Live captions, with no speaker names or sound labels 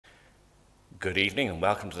Good evening and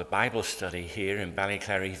welcome to the Bible study here in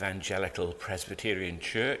Ballyclare Evangelical Presbyterian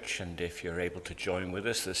Church. And if you're able to join with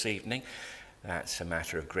us this evening, that's a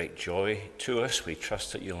matter of great joy to us. We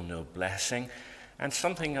trust that you'll know blessing and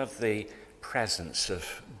something of the presence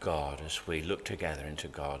of God as we look together into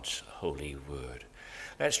God's holy word.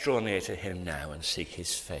 Let's draw near to him now and seek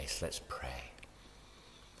his face. Let's pray.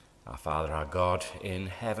 Our Father, our God in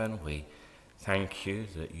heaven, we thank you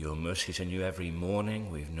that your mercies are new every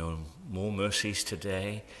morning. We've known more mercies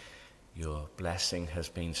today. Your blessing has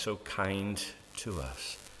been so kind to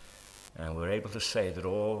us. And we're able to say that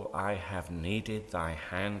all I have needed, thy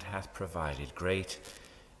hand hath provided. Great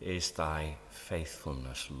is thy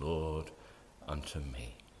faithfulness, Lord, unto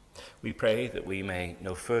me. We pray that we may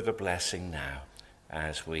know further blessing now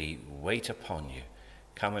as we wait upon you.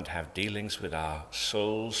 Come and have dealings with our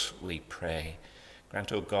souls, we pray.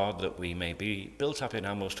 Grant, O God, that we may be built up in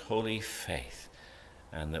our most holy faith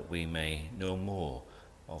and that we may know more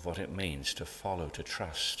of what it means to follow, to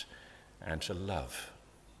trust, and to love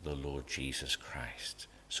the Lord Jesus Christ.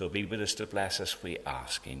 So be with us to bless us, we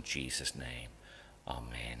ask in Jesus' name.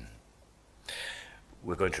 Amen.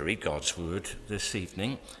 We're going to read God's word this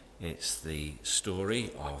evening. It's the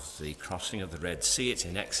story of the crossing of the Red Sea. It's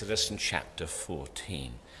in Exodus in chapter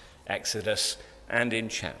 14. Exodus and in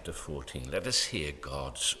chapter 14, let us hear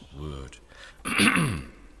God's word.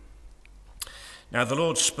 Now the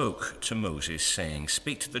Lord spoke to Moses, saying,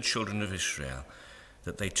 Speak to the children of Israel,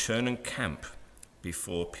 that they turn and camp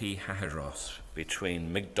before Pi-hahiroth,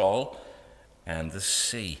 between Migdol and the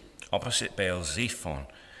sea, opposite Baal-zephon.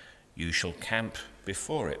 You shall camp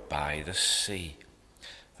before it by the sea.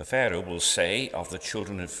 For Pharaoh will say of the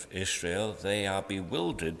children of Israel, They are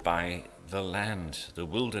bewildered by the land. The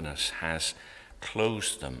wilderness has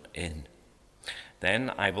closed them in.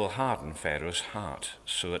 Then I will harden Pharaoh's heart,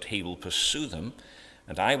 so that he will pursue them,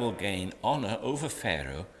 and I will gain honor over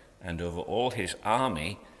Pharaoh and over all his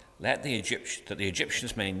army. That the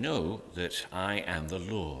Egyptians may know that I am the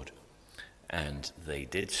Lord. And they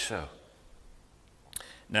did so.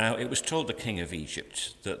 Now it was told the king of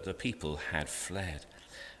Egypt that the people had fled,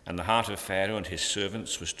 and the heart of Pharaoh and his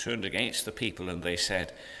servants was turned against the people, and they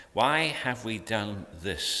said, Why have we done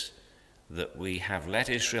this, that we have let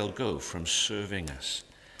Israel go from serving us?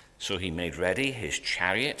 So he made ready his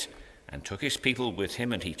chariot and took his people with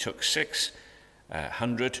him, and he took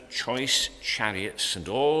 600 choice chariots and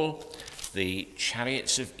all the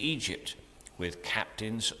chariots of Egypt, with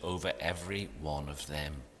captains over every one of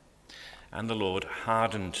them. And the Lord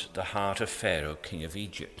hardened the heart of Pharaoh, king of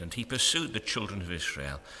Egypt, and he pursued the children of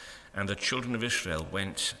Israel, and the children of Israel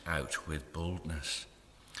went out with boldness.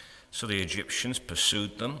 So the Egyptians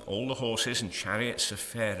pursued them, all the horses and chariots of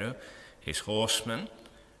Pharaoh, his horsemen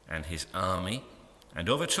and his army, and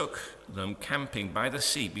overtook them camping by the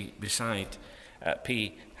sea beside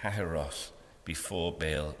Pi-hahiroth, before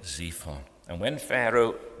Baal-zephon. And when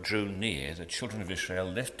Pharaoh drew near, the children of Israel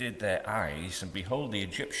lifted their eyes, and behold, the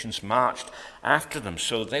Egyptians marched after them.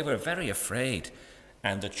 So they were very afraid,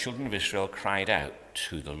 and the children of Israel cried out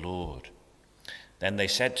to the Lord. Then they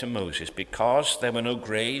said to Moses, Because there were no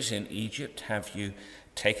graves in Egypt, have you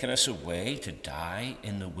taken us away to die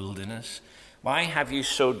in the wilderness? Why have you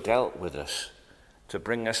so dealt with us to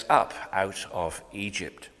bring us up out of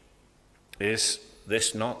Egypt? Is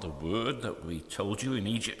this not the word that we told you in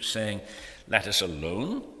Egypt, saying, Let us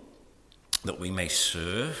alone, that we may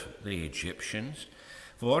serve the Egyptians?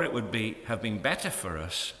 For it would have been better for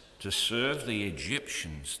us to serve the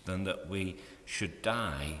Egyptians than that we should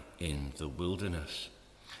die in the wilderness.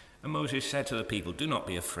 And Moses said to the people, Do not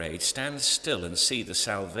be afraid, stand still and see the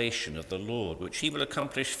salvation of the Lord, which he will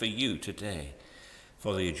accomplish for you today.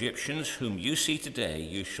 For the Egyptians whom you see today,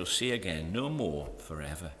 you shall see again no more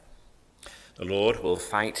forever. The Lord will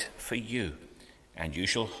fight for you, and you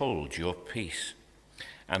shall hold your peace.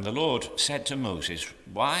 And the Lord said to Moses,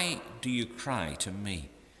 Why do you cry to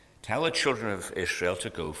me? Tell the children of Israel to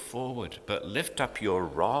go forward, but lift up your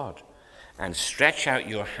rod and stretch out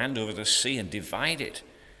your hand over the sea and divide it,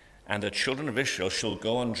 and the children of Israel shall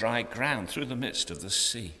go on dry ground through the midst of the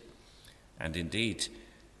sea. And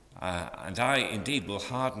I indeed will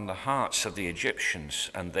harden the hearts of the Egyptians,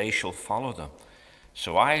 and they shall follow them.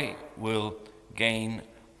 So I will gain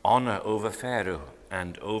honor over Pharaoh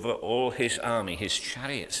and over all his army, his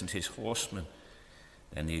chariots and his horsemen.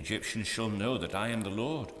 Then the Egyptians shall know that I am the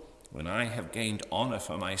Lord, when I have gained honor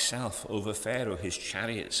for myself over Pharaoh, his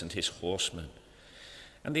chariots and his horsemen.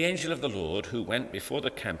 And the angel of the Lord, who went before the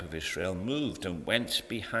camp of Israel, moved and went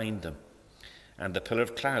behind them. And the pillar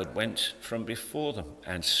of cloud went from before them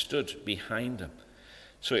and stood behind them.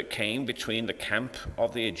 So it came between the camp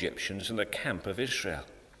of the Egyptians and the camp of Israel.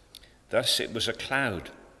 Thus it was a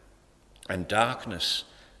cloud and darkness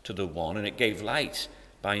to the one, and it gave light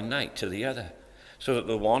by night to the other, so that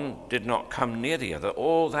the one did not come near the other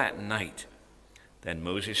all that night. Then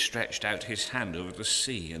Moses stretched out his hand over the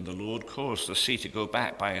sea, and the Lord caused the sea to go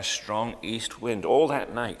back by a strong east wind all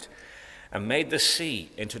that night, and made the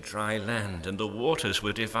sea into dry land, and the waters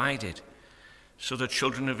were divided. So the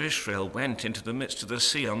children of Israel went into the midst of the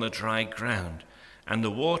sea on the dry ground, and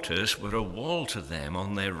the waters were a wall to them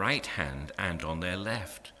on their right hand and on their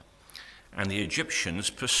left. And the Egyptians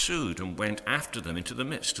pursued and went after them into the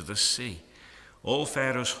midst of the sea, all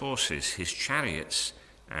Pharaoh's horses, his chariots,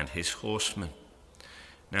 and his horsemen.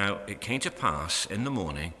 Now it came to pass in the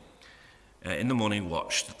morning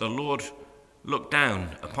watch, that the Lord looked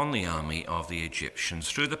down upon the army of the Egyptians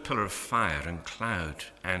through the pillar of fire and cloud,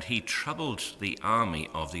 and he troubled the army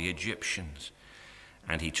of the Egyptians.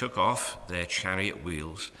 And he took off their chariot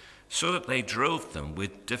wheels, so that they drove them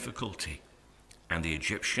with difficulty. And the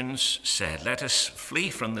Egyptians said, "Let us flee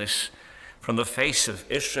from the face of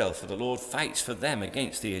Israel, for the Lord fights for them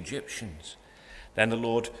against the Egyptians." Then the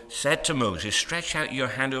Lord said to Moses, "Stretch out your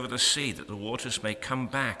hand over the sea, that the waters may come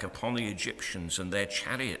back upon the Egyptians and their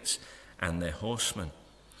chariots and their horsemen."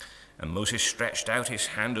 And Moses stretched out his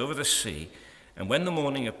hand over the sea, and when the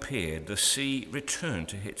morning appeared, the sea returned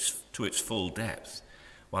to its full depth,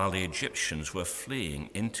 while the Egyptians were fleeing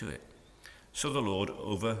into it. So the Lord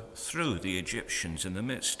overthrew the Egyptians in the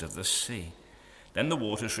midst of the sea. Then the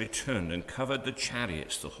waters returned and covered the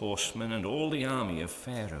chariots, the horsemen, and all the army of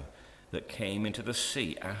Pharaoh that came into the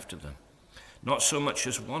sea after them. Not so much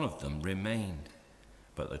as one of them remained.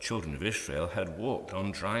 But the children of Israel had walked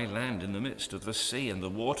on dry land in the midst of the sea, and the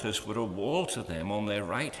waters were a wall to them on their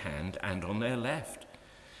right hand and on their left.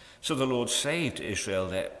 So the Lord saved Israel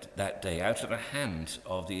that day out of the hand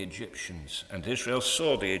of the Egyptians, and Israel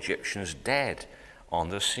saw the Egyptians dead on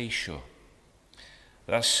the seashore.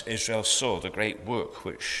 Thus Israel saw the great work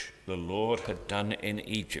which the Lord had done in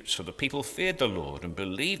Egypt. So the people feared the Lord and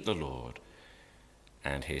believed the Lord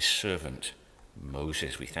and his servant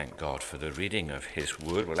Moses. We thank God for the reading of his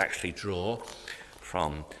word. We'll actually draw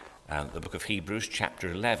from the book of Hebrews,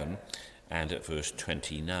 chapter 11, and at verse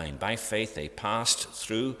 29. By faith they passed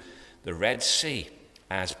through the Red Sea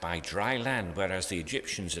as by dry land, whereas the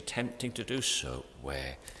Egyptians attempting to do so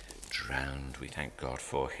were drowned. We thank God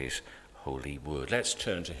for his holy word. Let's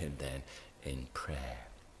turn to him then in prayer.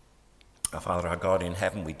 Our Father, our God in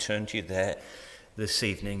heaven, we turn to you there this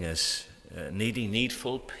evening as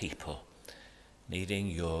needful people, needing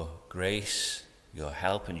your grace, your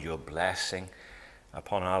help, and your blessing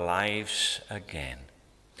upon our lives again.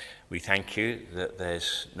 We thank you that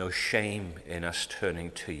there's no shame in us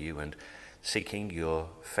turning to you and seeking your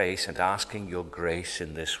face and asking your grace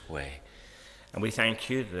in this way. And we thank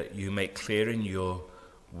you that you make clear in your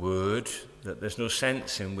word that there's no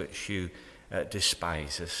sense in which you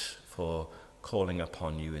despise us for calling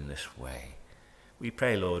upon you in this way. We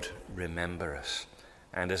pray, Lord, remember us,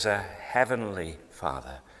 and as a heavenly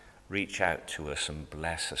Father, reach out to us and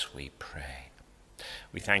bless us, we pray.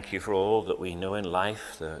 We thank you for all that we know in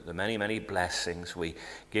life, the many, many blessings. We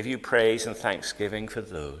give you praise and thanksgiving for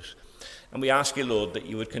those. And we ask you, Lord, that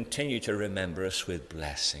you would continue to remember us with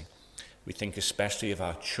blessing. We think especially of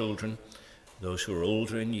our children, those who are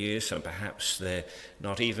older in years, and perhaps they're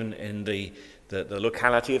not even in the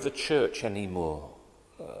locality of the church anymore,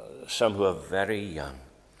 some who are very young.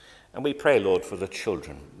 And we pray, Lord, for the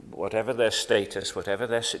children, whatever their status, whatever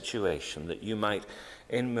their situation, that you might,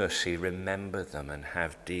 in mercy, remember them and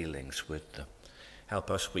have dealings with them.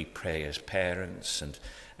 Help us, we pray, as parents and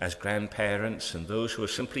as grandparents and those who are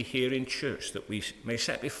simply here in church, that we may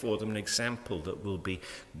set before them an example that will be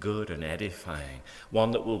good and edifying,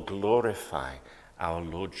 one that will glorify our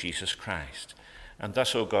Lord Jesus Christ. And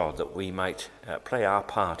thus, O God, that we might play our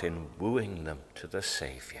part in wooing them to the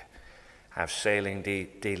Saviour. Have sailing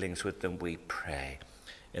dealings with them, we pray,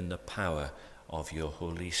 in the power of your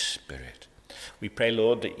Holy Spirit. We pray,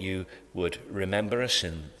 Lord, that you would remember us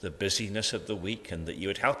in the busyness of the week, and that you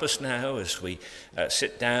would help us now as we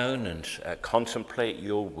sit down and contemplate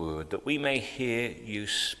your word, that we may hear you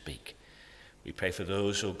speak. We pray for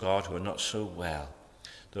those, O God, who are not so well,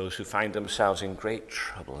 those who find themselves in great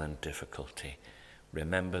trouble and difficulty.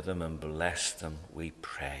 Remember them and bless them, we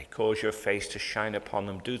pray. Cause your face to shine upon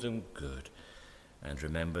them, do them good, and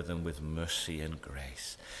remember them with mercy and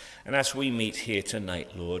grace. And as we meet here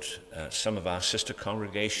tonight, Lord, some of our sister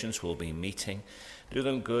congregations will be meeting. Do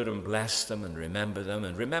them good and bless them and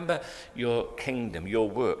remember your kingdom, your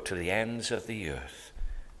work to the ends of the earth,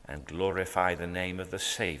 and glorify the name of the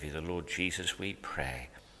Saviour, the Lord Jesus, we pray,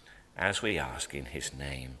 as we ask in his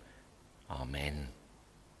name. Amen.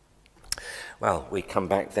 Well, we come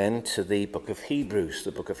back then to the book of Hebrews.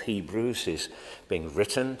 The book of Hebrews is being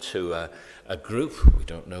written to a group, we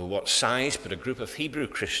don't know what size, but a group of Hebrew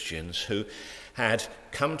Christians who had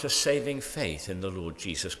come to saving faith in the Lord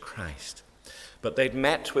Jesus Christ. But they'd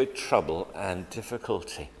met with trouble and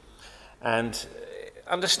difficulty. And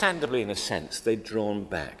understandably, in a sense, they'd drawn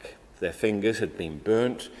back. Their fingers had been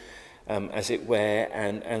burnt, as it were,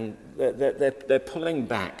 and they're pulling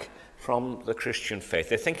back from the Christian faith.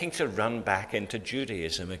 They're thinking to run back into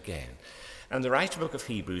Judaism again. And the writer book of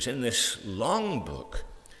Hebrews, in this long book,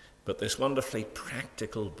 but this wonderfully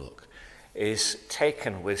practical book, is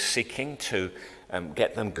taken with seeking to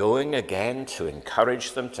get them going again, to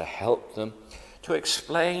encourage them, to help them, to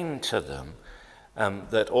explain to them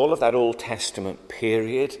that all of that Old Testament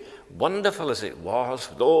period, wonderful as it was,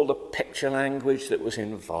 with all the picture language that was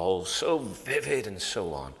involved, so vivid and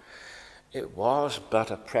so on, it was but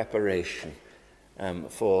a preparation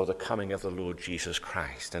for the coming of the Lord Jesus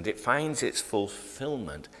Christ, and it finds its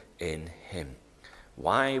fulfillment in him.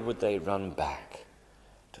 Why would they run back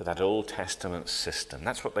to that Old Testament system?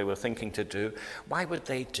 That's what they were thinking to do. Why would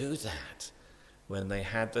they do that when they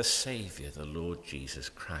had the Savior, the Lord Jesus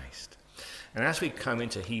Christ? And as we come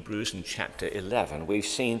into Hebrews in chapter 11, we've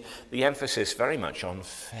seen the emphasis very much on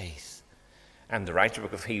faith. And the writer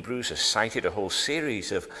book of Hebrews has cited a whole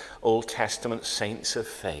series of Old Testament saints of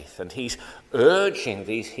faith. And he's urging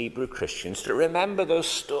these Hebrew Christians to remember those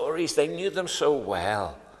stories. They knew them so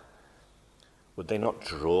well. Would they not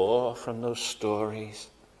draw from those stories?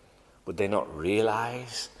 Would they not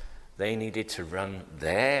realize they needed to run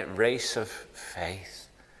their race of faith?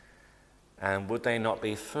 And would they not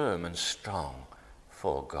be firm and strong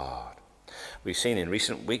for God? We've seen in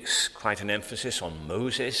recent weeks quite an emphasis on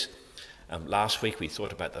Moses. Last week we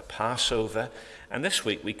thought about the Passover, and this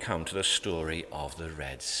week we come to the story of the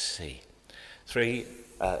Red Sea. Three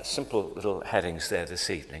simple little headings there this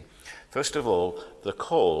evening. First of all, the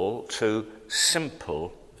call to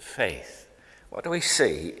simple faith. What do we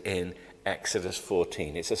see in Exodus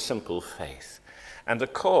 14? It's a simple faith. And the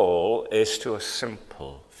call is to a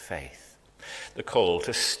simple faith. The call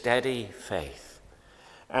to steady faith.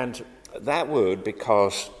 And that word,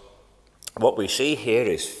 because what we see here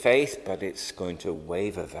is faith, but it's going to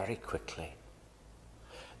waver very quickly.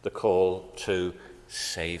 The call to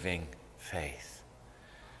saving faith.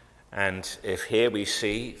 And if here we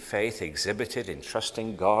see faith exhibited in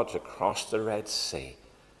trusting God to cross the Red Sea,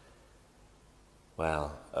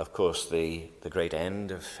 well, of course, the great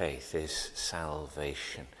end of faith is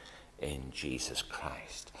salvation in Jesus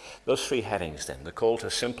Christ. Those three headings then, the call to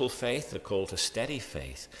simple faith, the call to steady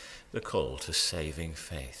faith, the call to saving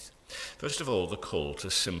faith. First of all, the call to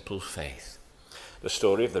simple faith. The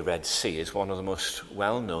story of the Red Sea is one of the most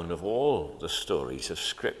well-known of all the stories of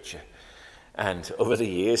Scripture. And over the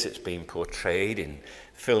years, it's been portrayed in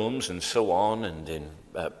films and so on, and in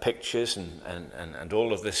pictures and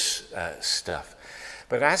all of this stuff.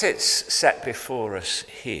 But as it's set before us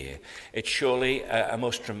here, it's surely a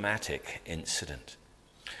most dramatic incident.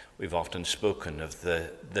 We've often spoken of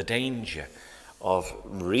the danger of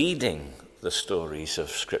reading the stories of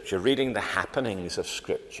Scripture, reading the happenings of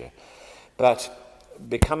Scripture, but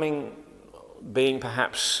being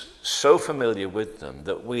perhaps so familiar with them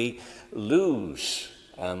that we lose,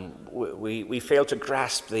 we fail to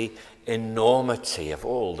grasp the enormity of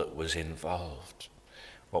all that was involved.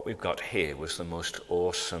 What we've got here was the most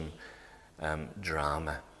awesome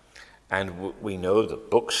drama. And we know that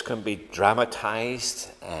books can be dramatized,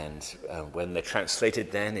 and when they're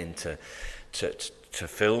translated then into to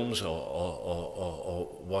films or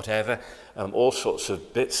whatever, all sorts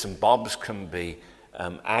of bits and bobs can be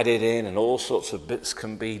added in, and all sorts of bits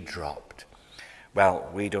can be dropped. Well,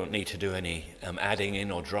 we don't need to do any adding in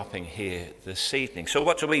or dropping here this evening. So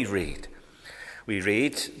what do we read? We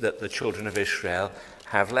read that the children of Israel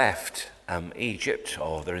have left Egypt,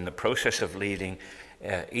 or they're in the process of leaving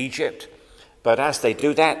Egypt. But as they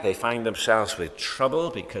do that, they find themselves with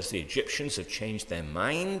trouble because the Egyptians have changed their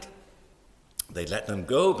mind. They let them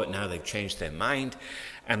go, but now they've changed their mind,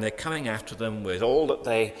 and they're coming after them with all that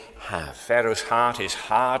they have. Pharaoh's heart is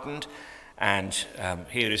hardened, and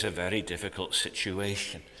here is a very difficult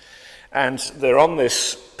situation. And they're on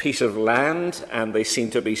this piece of land, and they seem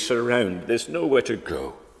to be surrounded. There's nowhere to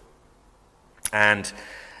go. And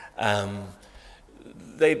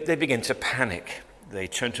they begin to panic. They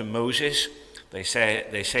turn to Moses. They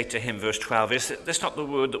say to him, verse 12, "Is this not the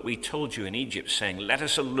word that we told you in Egypt, saying, 'Let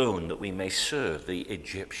us alone, that we may serve the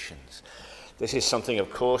Egyptians'?" This is something,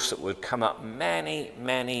 of course, that would come up many,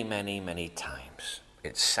 many, many, many times.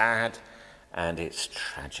 It's sad and it's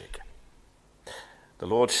tragic. The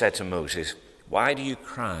Lord said to Moses, "Why do you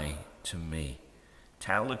cry to me?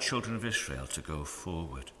 Tell the children of Israel to go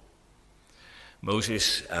forward.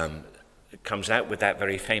 Moses comes out with that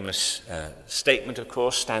very famous statement, of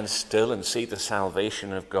course, stand still and see the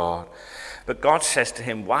salvation of God. But God says to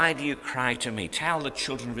him, why do you cry to me? Tell the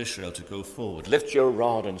children of Israel to go forward. Lift your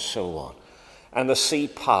rod and so on. And the sea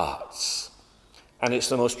parts. And it's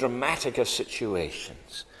the most dramatic of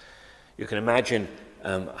situations. You can imagine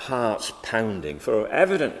hearts pounding, for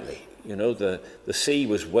evidently, the sea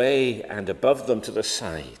was way and above them to the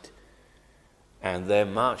side. And they're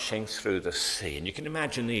marching through the sea. And you can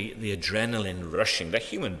imagine the adrenaline rushing. They're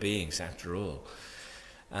human beings, after all.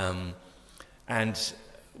 And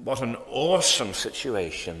what an awesome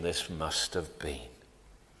situation this must have been.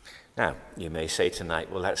 Now, you may say tonight,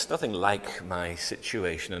 well, that's nothing like my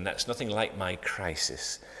situation, and that's nothing like my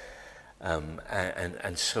crisis,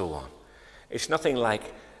 and so on. It's nothing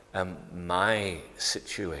like my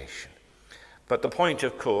situation. But the point,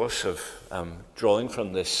 of course, of drawing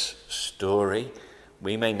from this story,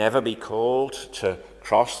 we may never be called to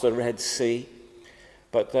cross the Red Sea,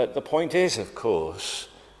 but the point is, of course,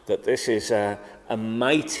 that this is a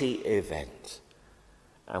mighty event.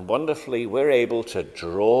 And wonderfully, we're able to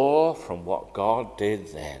draw from what God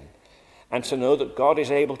did then, and to know that God is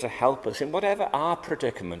able to help us in whatever our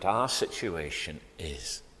predicament, our situation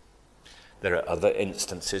is. There are other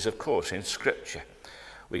instances, of course, in Scripture.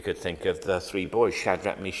 We could think of the three boys,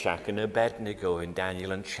 Shadrach, Meshach, and Abednego in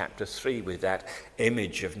Daniel in chapter 3 with that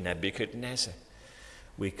image of Nebuchadnezzar.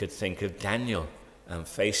 We could think of Daniel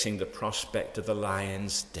facing the prospect of the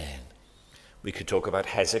lion's den. We could talk about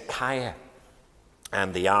Hezekiah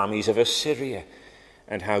and the armies of Assyria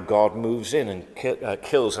and how God moves in and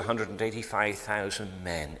kills 185,000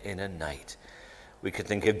 men in a night. We could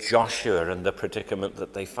think of Joshua and the predicament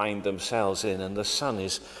that they find themselves in, and the sun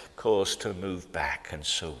is caused to move back and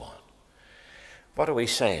so on. What are we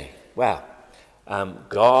saying? Well,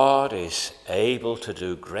 God is able to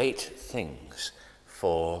do great things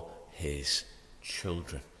for his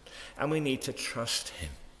children. And we need to trust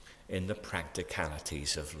him in the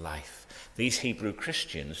practicalities of life. These Hebrew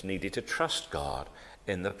Christians needed to trust God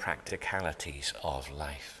in the practicalities of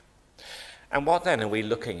life. And what then are we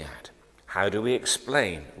looking at? How do we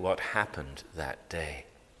explain what happened that day?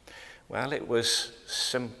 Well, it was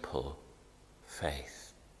simple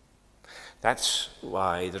faith. That's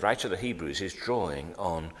why the writer of the Hebrews is drawing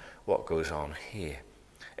on what goes on here.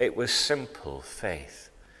 It was simple faith.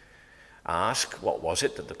 Ask, what was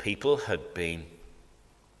it that the people had been,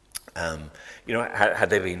 had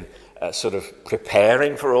they been sort of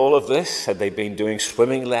preparing for all of this? Had they been doing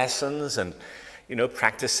swimming lessons and,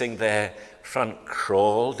 practicing their front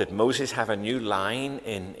crawl? Did Moses have a new line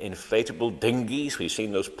in inflatable dinghies? We've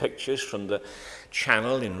seen those pictures from the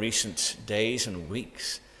channel in recent days and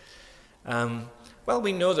weeks. Well,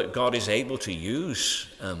 we know that God is able to use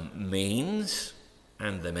means,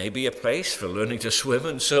 and there may be a place for learning to swim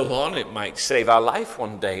and so on. It might save our life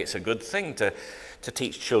one day. It's a good thing to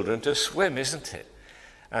teach children to swim, isn't it?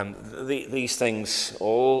 These things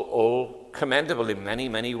all commendable in many,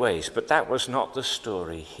 many ways, but that was not the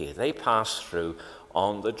story here. They passed through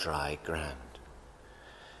on the dry ground.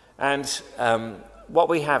 And what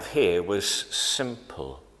we have here was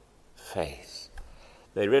simple faith.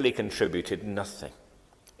 They really contributed nothing.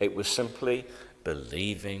 It was simply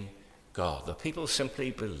believing God. The people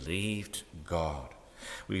simply believed God.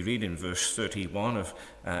 We read in verse 31 of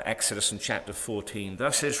Exodus in chapter 14,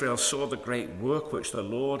 "Thus Israel saw the great work which the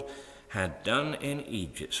Lord had done in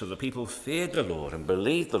Egypt. So the people feared the Lord and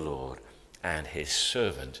believed the Lord and his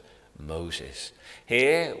servant Moses."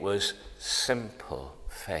 Here was simple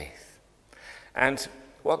faith. And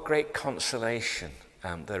what great consolation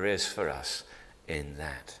there is for us in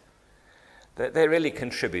that. That they really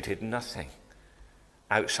contributed nothing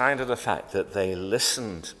outside of the fact that they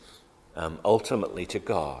listened ultimately to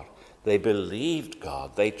God. They believed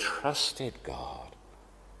God. They trusted God.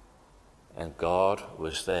 And God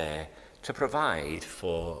was there to provide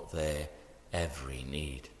for their every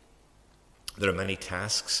need. There are many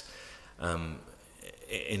tasks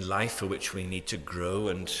in life for which we need to grow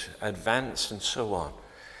and advance and so on.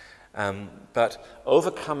 But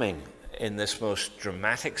overcoming in this most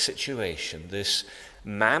dramatic situation, this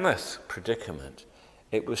mammoth predicament,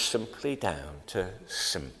 it was simply down to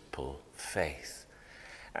simple faith.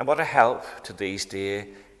 And what a help to these dear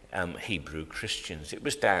Hebrew Christians. It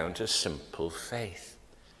was down to simple faith.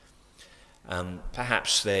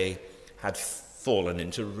 Perhaps they had fallen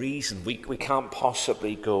into reason. We can't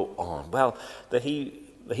possibly go on. Well, the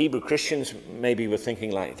Hebrew Christians maybe were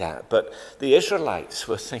thinking like that, but the Israelites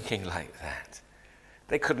were thinking like that.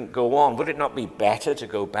 They couldn't go on. Would it not be better to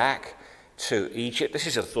go back to Egypt, this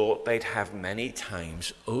is a thought they'd have many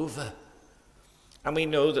times over. And we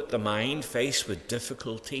know that the mind, faced with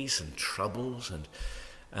difficulties and troubles and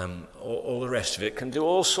all the rest of it, can do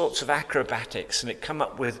all sorts of acrobatics, and it can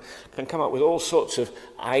come up with all sorts of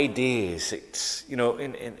ideas. It's,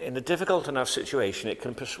 in a difficult enough situation, it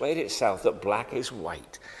can persuade itself that black is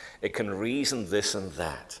white. It can reason this and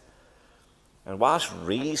that. And whilst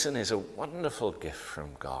reason is a wonderful gift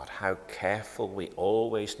from God, how careful we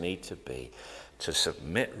always need to be to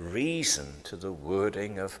submit reason to the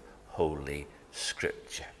wording of Holy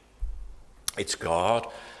Scripture. It's God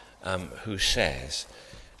who says,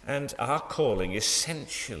 and our calling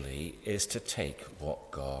essentially is to take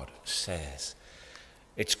what God says.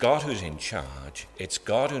 It's God who's in charge. It's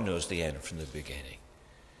God who knows the end from the beginning.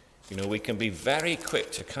 We can be very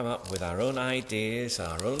quick to come up with our own ideas,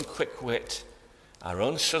 our own quick wit, our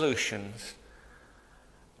own solutions,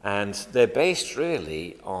 and they're based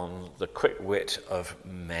really on the quick wit of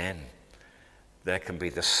men. There can be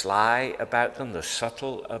the sly about them, the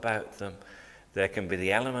subtle about them. There can be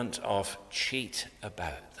the element of cheat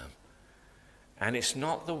about them. And it's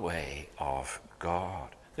not the way of God.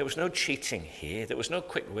 There was no cheating here. There was no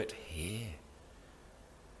quick wit here.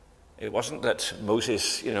 It wasn't that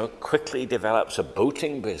Moses, quickly develops a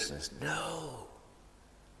boating business. No.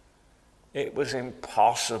 It was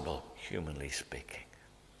impossible, humanly speaking.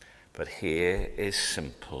 But here is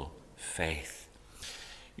simple faith.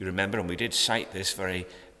 You remember, and we did cite this very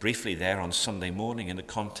briefly there on Sunday morning in the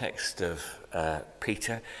context of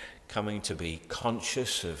Peter coming to be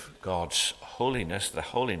conscious of God's holiness, the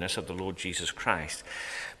holiness of the Lord Jesus Christ.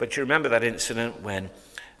 But you remember that incident when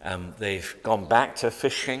they've gone back to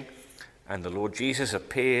fishing and the Lord Jesus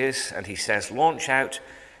appears and he says, launch out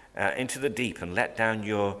into the deep and let down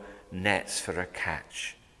your nets for a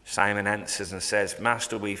catch. Simon answers and says,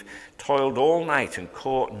 Master, we've toiled all night and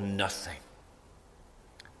caught nothing.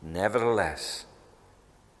 Nevertheless,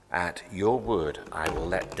 at your word, I will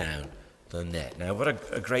let down the net. Now, what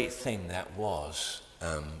a great thing that was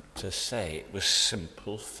to say. It was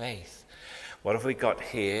simple faith. What have we got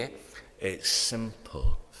here? It's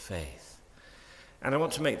simple faith. And I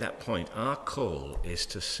want to make that point. Our call is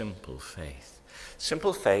to simple faith.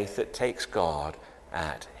 Simple faith that takes God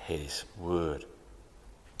at his word.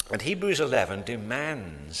 And Hebrews 11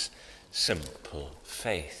 demands simple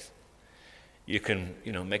faith. You can,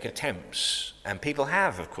 make attempts, and people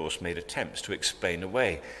have, of course, made attempts to explain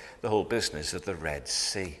away the whole business of the Red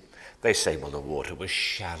Sea. They say, well, the water was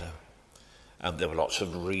shallow. There were lots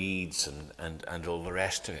of reeds and all the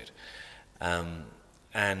rest of it.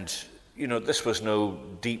 This was no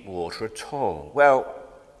deep water at all. Well,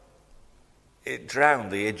 it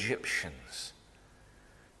drowned the Egyptians.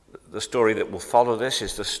 The story that will follow this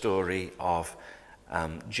is the story of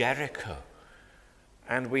Jericho.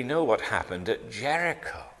 And we know what happened at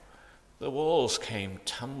Jericho. The walls came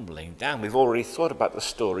tumbling down. We've already thought about the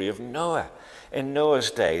story of Noah. In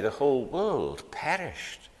Noah's day, the whole world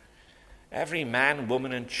perished. Every man,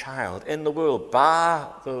 woman, and child in the world,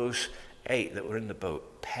 bar those 8 that were in the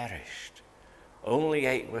boat, perished. Only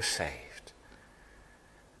 8 were saved.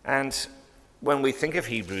 And when we think of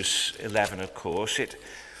Hebrews 11, of course, it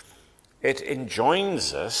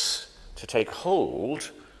enjoins us to take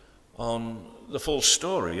hold on the full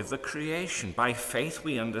story of the creation. By faith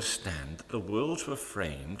we understand that the worlds were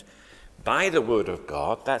framed by the word of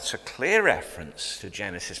God. That's a clear reference to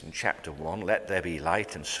Genesis in chapter 1, let there be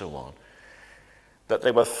light and so on. That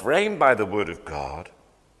they were framed by the word of God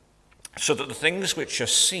so that the things which are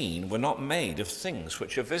seen were not made of things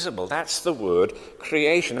which are visible. That's the word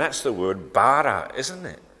creation. That's the word bara, isn't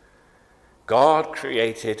it? God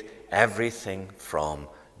created everything from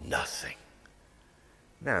nothing.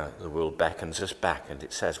 Now, the world beckons us back and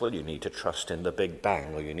it says, well, you need to trust in the Big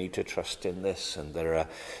Bang, or you need to trust in this, and there are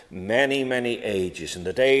many, many ages, and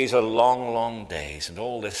the days are long, long days, and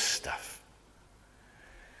all this stuff.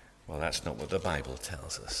 Well, that's not what the Bible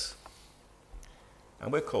tells us.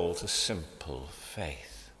 And we're called to simple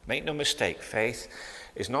faith. Make no mistake, faith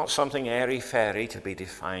is not something airy-fairy to be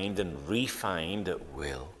defined and refined at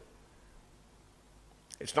will.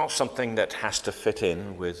 It's not something that has to fit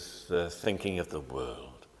in with the thinking of the world.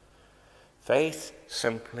 Faith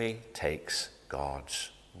simply takes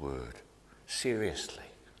God's word seriously.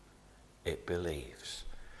 It believes.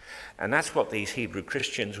 And that's what these Hebrew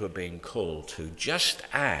Christians were being called to, just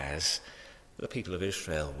as the people of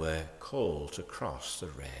Israel were called to cross the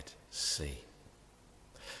Red Sea.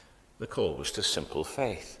 The call was to simple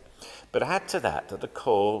faith. But add to that the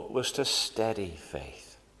call was to steady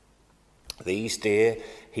faith. These dear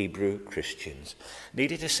Hebrew Christians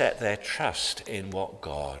needed to set their trust in what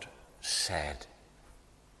God said.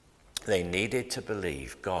 They needed to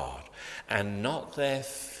believe God and not their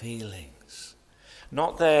feelings,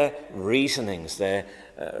 not their reasonings, their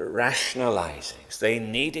rationalizings. They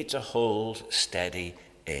needed to hold steady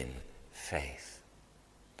in faith.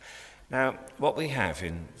 Now, what we have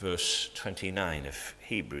in verse 29 of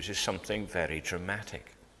Hebrews is something very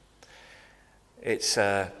dramatic. It's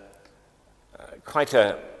quite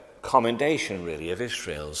a commendation, really, of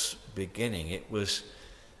Israel's beginning. It was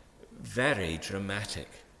very dramatic.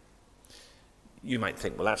 You might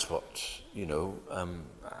think, well, that's what,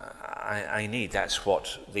 I need. That's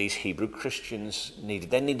what these Hebrew Christians needed.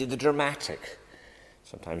 They needed the dramatic.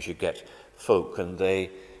 Sometimes you get folk and they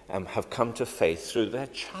have come to faith through their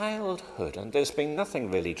childhood, and there's been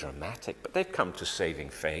nothing really dramatic, but they've come to saving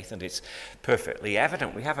faith, and it's perfectly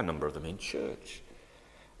evident. We have a number of them in church,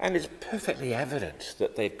 and it's perfectly evident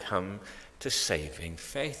that they've come to saving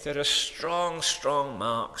faith. There are strong, strong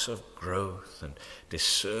marks of growth and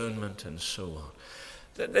discernment and so on.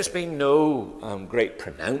 There's been no great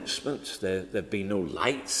pronouncements. There've been no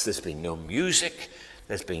lights. There's been no music.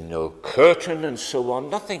 There's been no curtain and so on.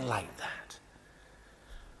 Nothing like that.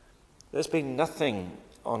 There's been nothing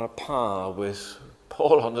on a par with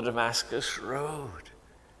Paul on the Damascus Road.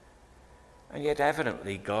 And yet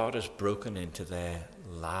evidently God has broken into their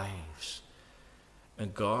lives.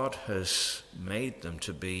 And God has made them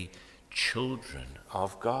to be children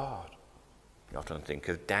of God. You often think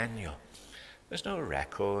of Daniel. There's no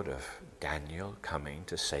record of Daniel coming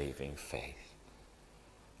to saving faith.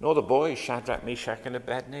 Nor the boys, Shadrach, Meshach, and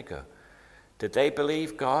Abednego. Did they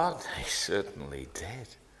believe God? They certainly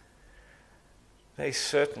did. They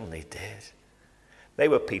certainly did. They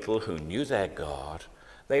were people who knew their God.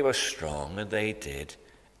 They were strong, and they did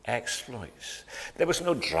exploits. There was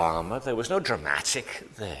no drama. There was no dramatic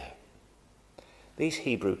there. These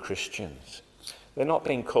Hebrew Christians, they're not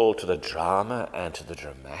being called to the drama and to the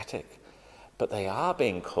dramatic, but they are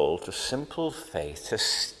being called to simple faith, to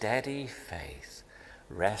steady faith,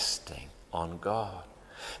 resting on God.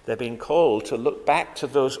 They're being called to look back to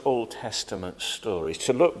those Old Testament stories,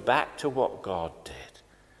 to look back to what God did,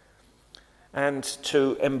 and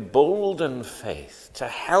to embolden faith, to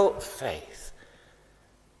help faith,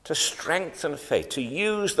 to strengthen faith, to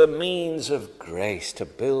use the means of grace to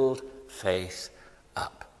build faith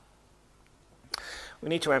up. We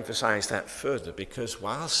need to emphasize that further, because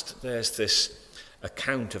whilst there's this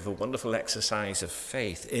account of a wonderful exercise of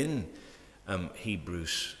faith in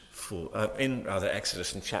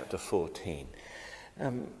Exodus in chapter 14,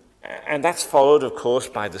 and that's followed, of course,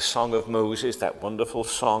 by the Song of Moses, that wonderful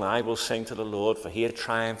song, I will sing to the Lord, for he had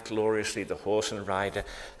triumphed gloriously, the horse and rider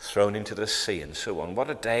thrown into the sea, and so on. What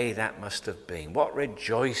a day that must have been. What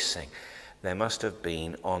rejoicing there must have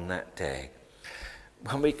been on that day.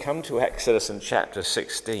 When we come to Exodus in chapter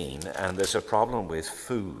 16, and there's a problem with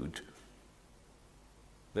food,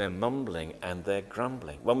 they're mumbling and they're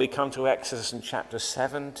grumbling. When we come to Exodus in chapter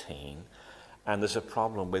 17, and there's a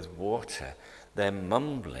problem with water, they're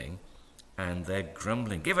mumbling and they're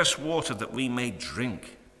grumbling. Give us water that we may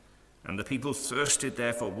drink. And the people thirsted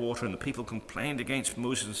there for water, and the people complained against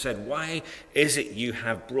Moses and said, why is it you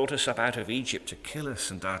have brought us up out of Egypt to kill us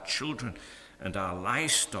and our children and our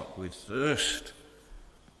livestock with thirst?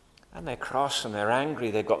 And they're cross and they're angry.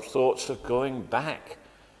 They've got thoughts of going back.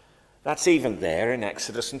 That's even there in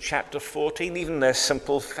Exodus in chapter 14. Even their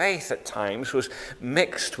simple faith at times was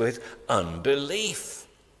mixed with unbelief.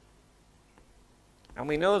 And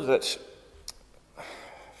we know that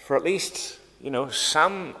for at least,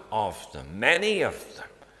 some of them, many of them,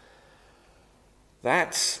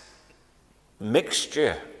 that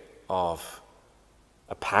mixture of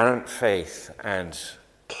apparent faith and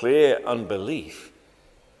clear unbelief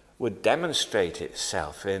would demonstrate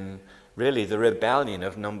itself in really the rebellion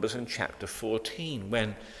of Numbers in chapter 14,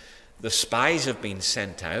 when the spies have been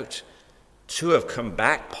sent out. 2 have come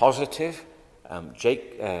back positive,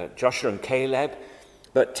 Joshua and Caleb,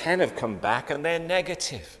 but 10 have come back and they're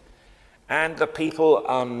negative. And the people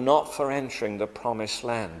are not for entering the promised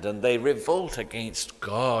land, and they revolt against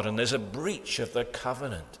God, and there's a breach of the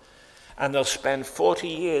covenant. And they'll spend 40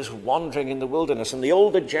 years wandering in the wilderness, and the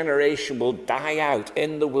older generation will die out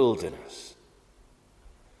in the wilderness.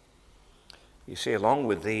 You see, along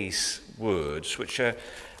with these words, which are,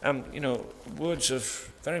 words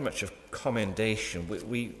of very much of commendation,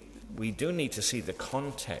 we do need to see the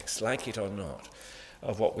context, like it or not,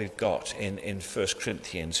 of what we've got in 1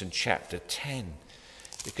 Corinthians in chapter 10.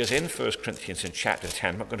 Because in 1 Corinthians in chapter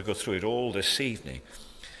 10, I'm not going to go through it all this evening,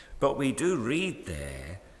 but we do read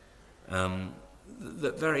there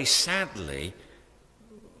that very sadly,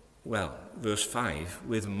 Well, verse 5,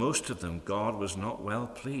 with most of them God was not well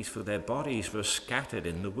pleased, for their bodies were scattered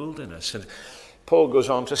in the wilderness. And Paul goes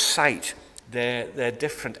on to cite their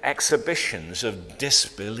different exhibitions of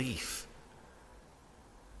disbelief.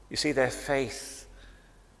 You see, their faith,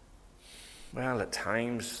 well, at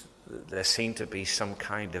times there seemed to be some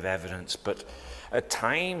kind of evidence, but at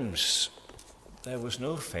times there was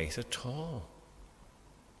no faith at all.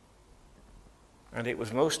 And it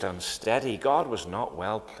was most unsteady. God was not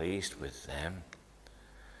well pleased with them.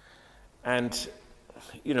 And,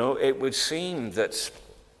 it would seem that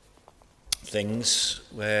things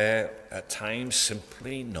were at times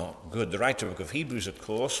simply not good. The writer of the book of Hebrews, of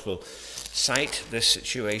course, will cite this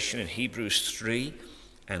situation in Hebrews 3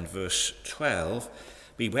 and verse 12.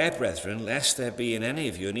 Beware, brethren, lest there be in any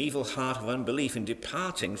of you an evil heart of unbelief in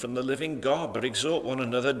departing from the living God, but exhort one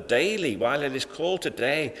another daily while it is called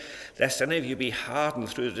today, lest any of you be hardened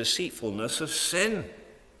through the deceitfulness of sin.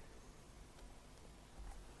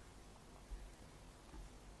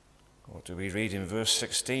 What do we read in verse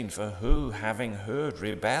 16? For who, having heard,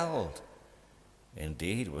 rebelled?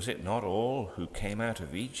 Indeed, was it not all who came out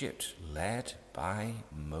of Egypt, led by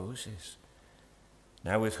Moses?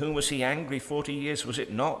 Now, with whom was he angry 40 years? Was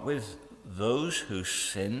it not with those who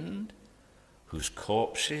sinned, whose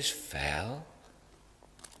corpses fell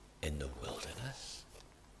in the wilderness?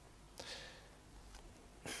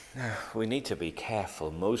 Now, we need to be careful.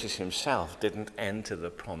 Moses himself didn't enter the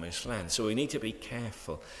promised land, so we need to be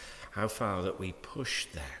careful how far that we push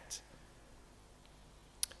that.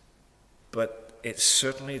 But it's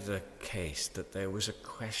certainly the case that there was a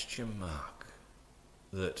question mark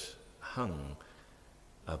that hung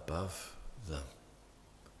above them.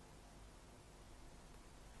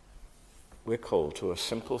 We're called to a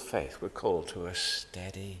simple faith. We're called to a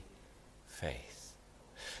steady faith.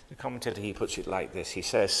 The commentator, he puts it like this. He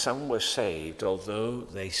says, some were saved although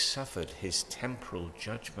they suffered his temporal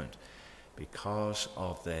judgment because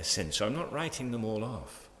of their sin. So I'm not writing them all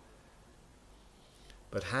off.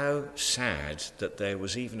 But how sad that there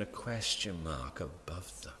was even a question mark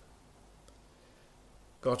above them.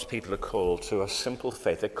 God's people are called to a simple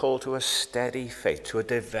faith. They're called to a steady faith, to a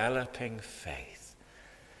developing faith.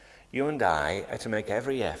 You and I are to make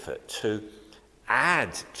every effort to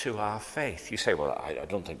add to our faith. You say, well, I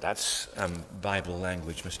don't think that's Bible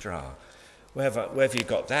language, Mr. R. Where have you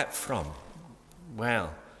got that from?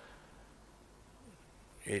 Well,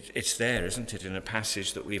 it's there, isn't it, in a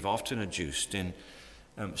passage that we've often adduced in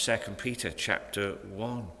 2 Peter chapter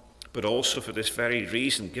 1. But also for this very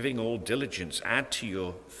reason, giving all diligence, add to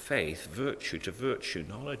your faith virtue, to virtue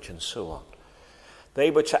knowledge, and so on. They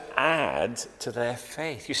were to add to their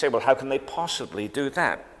faith. You say, well, how can they possibly do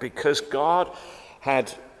that? Because God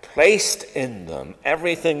had placed in them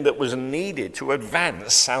everything that was needed to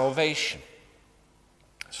advance salvation.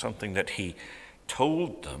 Something that he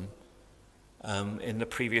told them in the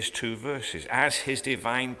previous two verses. As his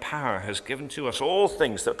divine power has given to us all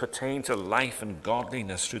things that pertain to life and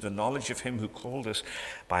godliness through the knowledge of him who called us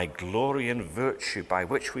by glory and virtue, by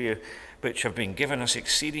which have been given us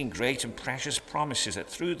exceeding great and precious promises, that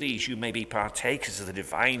through these you may be partakers of the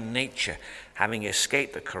divine nature, having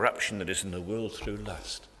escaped the corruption that is in the world through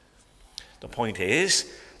lust. The point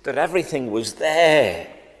is that everything was there.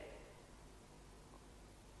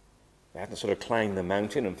 They hadn't sort of climbed the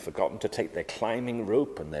mountain and forgotten to take their climbing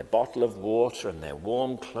rope and their bottle of water and their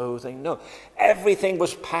warm clothing. No, everything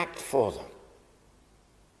was packed for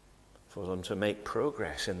them to make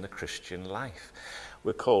progress in the Christian life.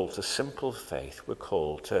 We're called to simple faith. We're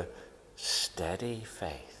called to steady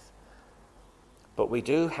faith. But we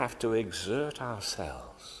do have to exert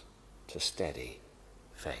ourselves to steady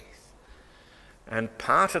faith. And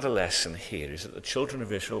part of the lesson here is that the children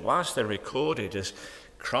of Israel, whilst they're recorded as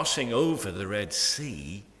crossing over the Red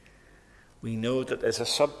Sea, we know that there's a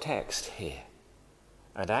subtext here.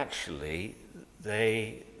 And actually,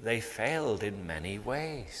 they failed in many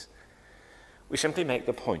ways. We simply make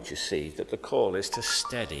the point, you see, that the call is to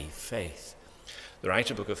steady faith. The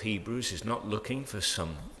writer of the book of Hebrews is not looking for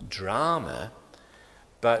some drama,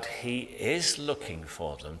 but he is looking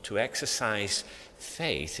for them to exercise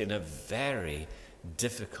faith in a very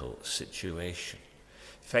difficult situation.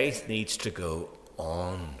 Faith needs to go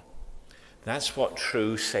on. That's what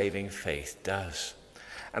true saving faith does.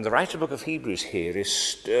 And the writer of the book of Hebrews here is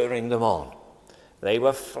stirring them on. They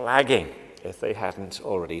were flagging if they hadn't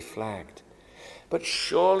already flagged. But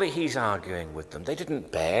surely he's arguing with them. They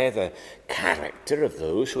didn't bear the character of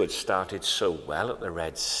those who had started so well at the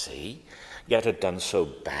Red Sea, yet had done so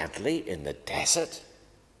badly in the desert.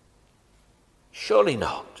 Surely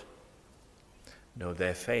not. No,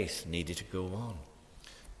 their faith needed to go on.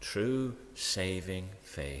 True saving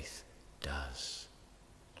faith does.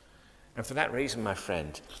 And for that reason, my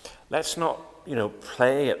friend, let's not,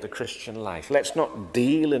 play at the Christian life. Let's not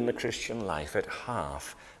deal in the Christian life at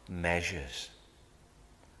half measures.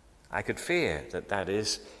 I could fear that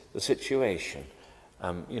is the situation,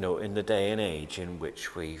 in the day and age in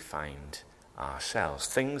which we find ourselves.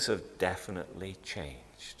 Things have definitely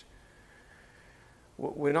changed.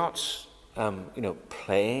 We're not,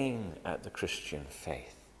 playing at the Christian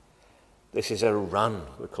faith. This is a run.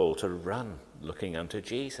 We're called to run, looking unto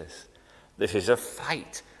Jesus. This is a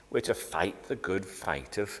fight. We're to fight the good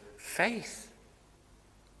fight of faith.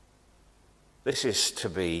 This is to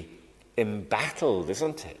be embattled,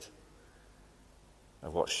 isn't it? I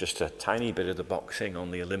watched just a tiny bit of the boxing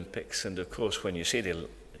on the Olympics, and of course when you see the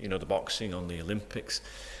boxing on the Olympics,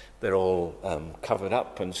 they're all covered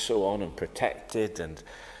up and so on and protected, and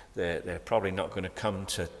they're probably not going to come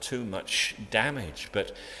to too much damage.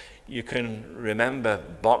 But you can remember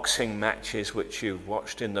boxing matches which you've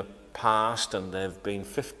watched in the past, and they've been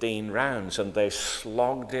 15 rounds and they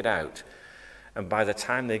slogged it out, and by the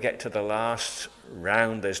time they get to the last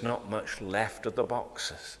round there's not much left of the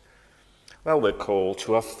boxers. Well, we're called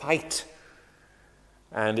to a fight,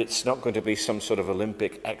 and it's not going to be some sort of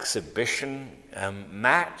Olympic exhibition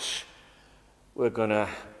match. We're going to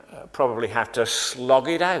probably have to slog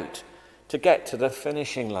it out to get to the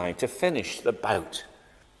finishing line, to finish the bout.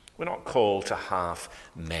 We're not called to half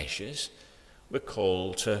measures. We're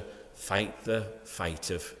called to fight the fight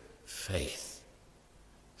of faith.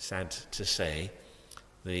 Sad to say,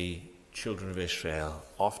 the children of Israel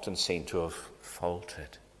often seem to have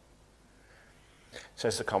faltered.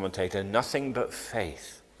 Says the commentator, nothing but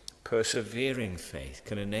faith, persevering faith,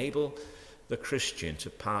 can enable the Christian to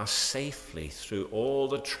pass safely through all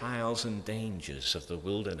the trials and dangers of the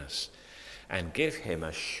wilderness and give him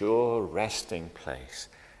a sure resting place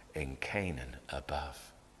in Canaan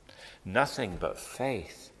above. Nothing but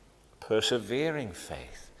faith, persevering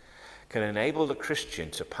faith, can enable the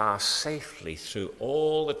Christian to pass safely through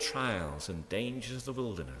all the trials and dangers of the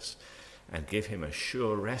wilderness and give him a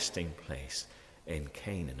sure resting place in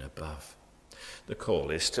Canaan above. The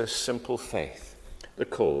call is to simple faith. The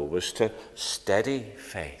call was to steady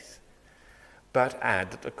faith. But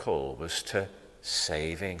add that the call was to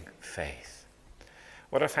saving faith.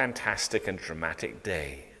 What a fantastic and dramatic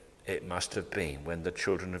day it must have been when the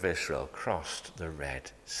children of Israel crossed the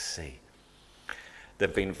Red Sea. There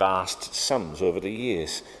have been vast sums over the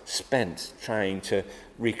years spent trying to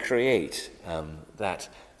recreate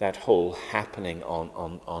that whole happening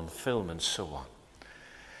on film and so on.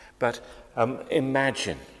 But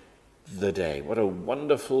imagine the day. What a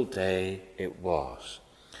wonderful day it was.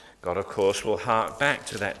 God, of course, will hark back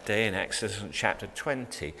to that day in Exodus chapter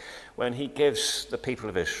 20 when he gives the people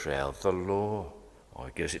of Israel the law. Or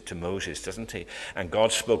he gives it to Moses, doesn't he? And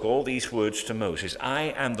God spoke all these words to Moses.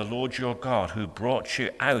 I am the Lord your God who brought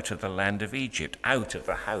you out of the land of Egypt, out of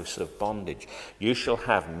the house of bondage. You shall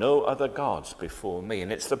have no other gods before me.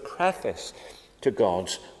 And it's the preface to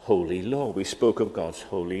God's holy law. We spoke of God's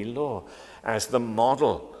holy law as the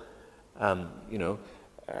model,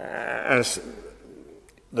 as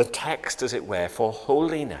the text, as it were, for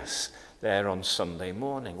holiness there on Sunday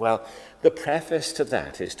morning. Well, the preface to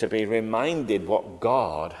that is to be reminded what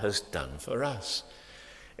God has done for us.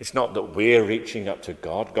 It's not that we're reaching up to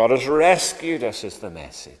God. God has rescued us is the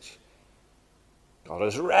message. God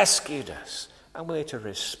has rescued us, and we're to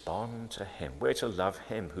respond to him. We're to love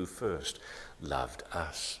him who first loved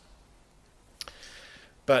us.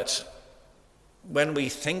 But when we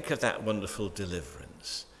think of that wonderful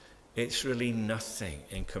deliverance, it's really nothing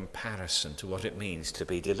in comparison to what it means to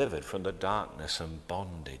be delivered from the darkness and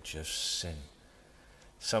bondage of sin.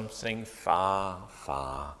 Something far,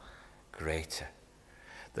 far greater.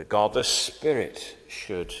 That God the Spirit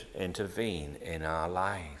should intervene in our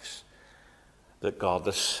lives. That God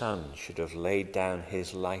the Son should have laid down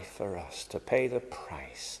his life for us to pay the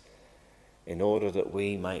price in order that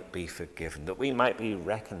we might be forgiven, that we might be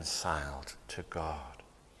reconciled to God.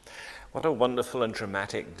 What a wonderful and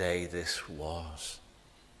dramatic day this was.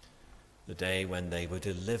 The day when they were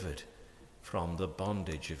delivered from the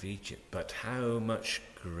bondage of Egypt. But how much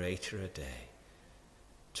greater a day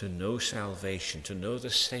to know salvation, to know the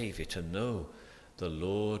Savior, to know the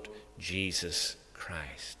Lord Jesus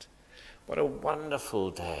Christ. What a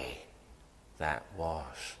wonderful day that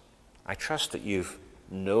was. I trust that you've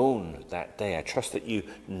known that day. I trust that you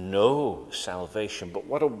know salvation, but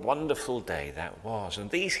what a wonderful day that was. And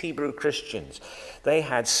these Hebrew Christians, they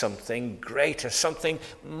had something greater, something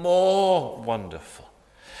more wonderful.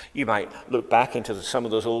 You might look back into some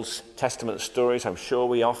of those Old Testament stories, I'm sure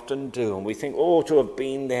we often do, and we think, oh, to have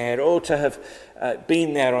been there, oh, to have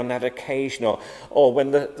been there on that occasion, or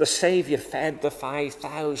when the Saviour fed the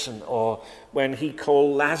 5,000, or when he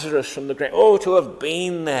called Lazarus from the grave. Oh, to have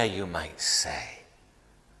been there, you might say.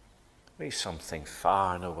 There's something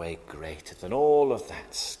far and away greater than all of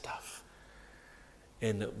that stuff,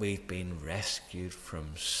 in that we've been rescued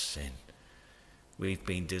from sin. We've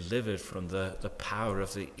been delivered from the power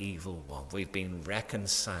of the evil one. We've been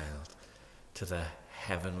reconciled to the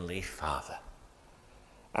Heavenly Father.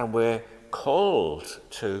 And we're called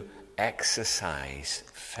to exercise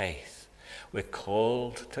faith. We're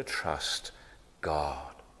called to trust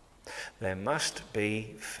God. There must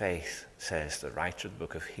be faith, says the writer of the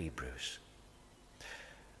book of Hebrews.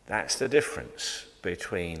 That's the difference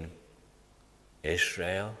between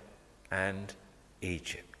Israel and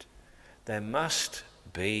Egypt. There must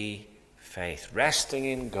be faith, resting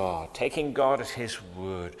in God, taking God at his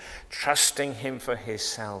word, trusting him for his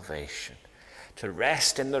salvation, to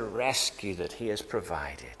rest in the rescue that he has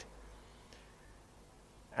provided.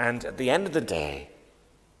 And at the end of the day,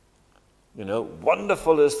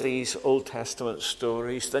 wonderful as these Old Testament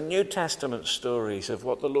stories, the New Testament stories of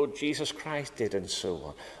what the Lord Jesus Christ did and so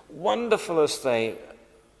on, wonderful as they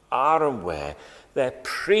are and were, they're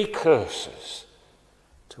precursors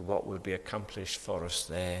to what will be accomplished for us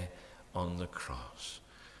there on the cross.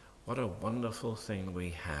 What a wonderful thing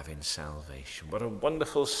we have in salvation. What a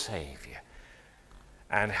wonderful Saviour.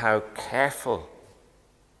 And how careful,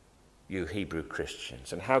 you Hebrew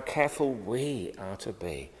Christians, and how careful we are to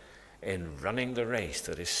be in running the race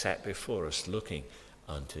that is set before us, looking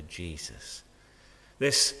unto Jesus.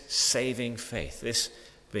 This saving faith, this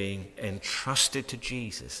being entrusted to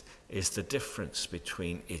Jesus, is the difference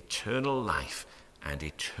between eternal life and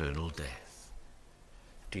eternal death.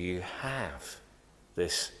 Do you have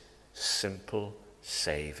this simple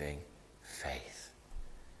saving faith?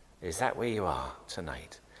 Is that where you are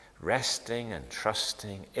tonight? Resting and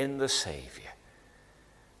trusting in the Saviour.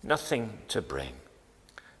 Nothing to bring,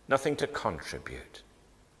 nothing to contribute.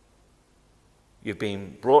 You've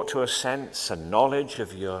been brought to a sense, a knowledge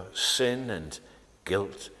of your sin and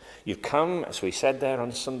guilt. You've come, as we said there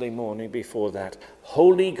on Sunday morning, before that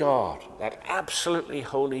holy God, that absolutely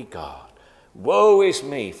holy God. Woe is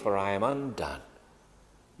me, for I am undone.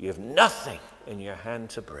 You have nothing in your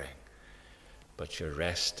hand to bring, but you're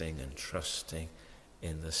resting and trusting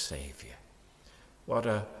in the Saviour. What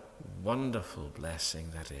a wonderful blessing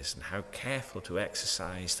that is, and how careful to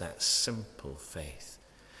exercise that simple faith,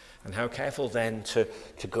 and how careful then to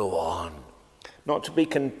go on, not to be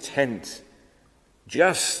content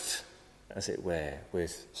just, as it were,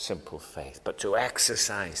 with simple faith, but to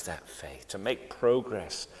exercise that faith, to make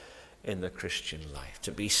progress in the Christian life,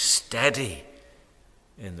 to be steady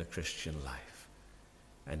in the Christian life,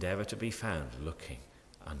 and ever to be found looking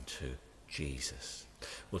unto Jesus.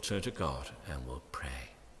 We'll turn to God and we'll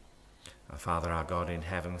pray. Our Father, our God in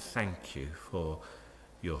heaven, thank you for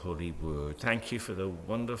your holy word. Thank you for the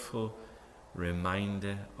wonderful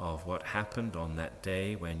reminder of what happened on that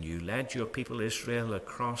day when you led your people Israel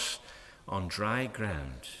across on dry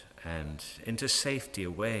ground and into safety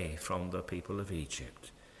away from the people of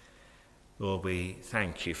Egypt. Lord, we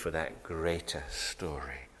thank you for that greater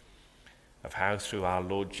story of how through our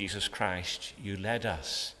Lord Jesus Christ you led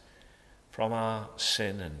us from our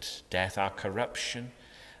sin and death, our corruption,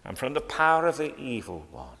 and from the power of the evil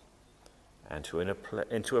one, and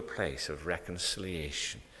into a place of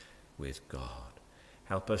reconciliation with God.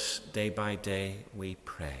 Help us day by day, we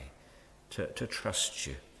pray, to trust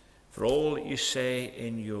you for all that you say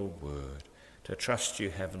in your word, to trust you,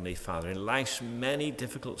 Heavenly Father, in life's many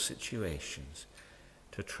difficult situations,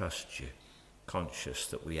 to trust you, conscious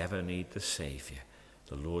that we ever need the Saviour,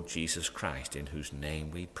 the Lord Jesus Christ, in whose name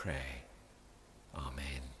we pray.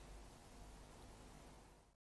 Amen.